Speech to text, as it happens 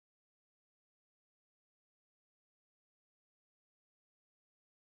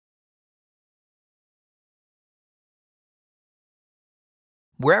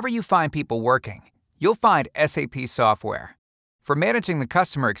Wherever you find people working, you'll find SAP software. From managing the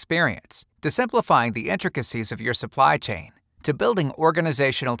customer experience, to simplifying the intricacies of your supply chain, to building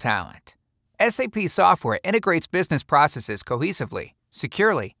organizational talent, SAP software integrates business processes cohesively,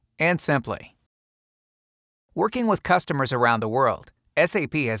 securely, and simply. Working with customers around the world,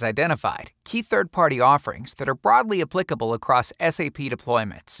 SAP has identified key third-party offerings that are broadly applicable across SAP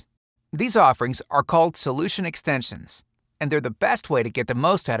deployments. These offerings are called Solution Extensions, and they're the best way to get the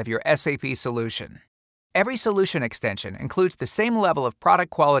most out of your SAP solution. Every solution extension includes the same level of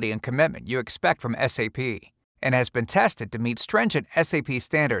product quality and commitment you expect from SAP, and has been tested to meet stringent SAP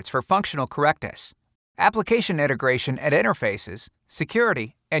standards for functional correctness, application integration and interfaces,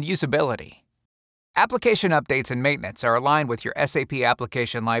 security, and usability. Application updates and maintenance are aligned with your SAP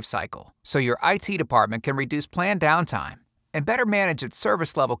application lifecycle, so your IT department can reduce planned downtime and better manage its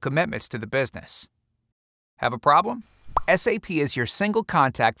service-level commitments to the business. Have a problem? SAP is your single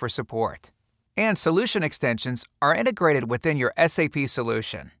contact for support. And solution extensions are integrated within your SAP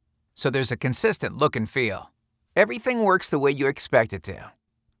solution, so there's a consistent look and feel. Everything works the way you expect it to.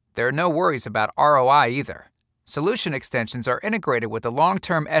 There are no worries about ROI either. Solution extensions are integrated with the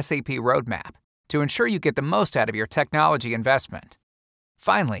long-term SAP roadmap to ensure you get the most out of your technology investment.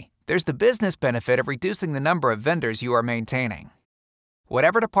 Finally, there's the business benefit of reducing the number of vendors you are maintaining.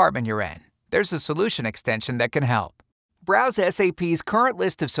 Whatever department you're in, there's a solution extension that can help. Browse SAP's current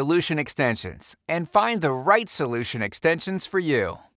list of solution extensions and find the right solution extensions for you.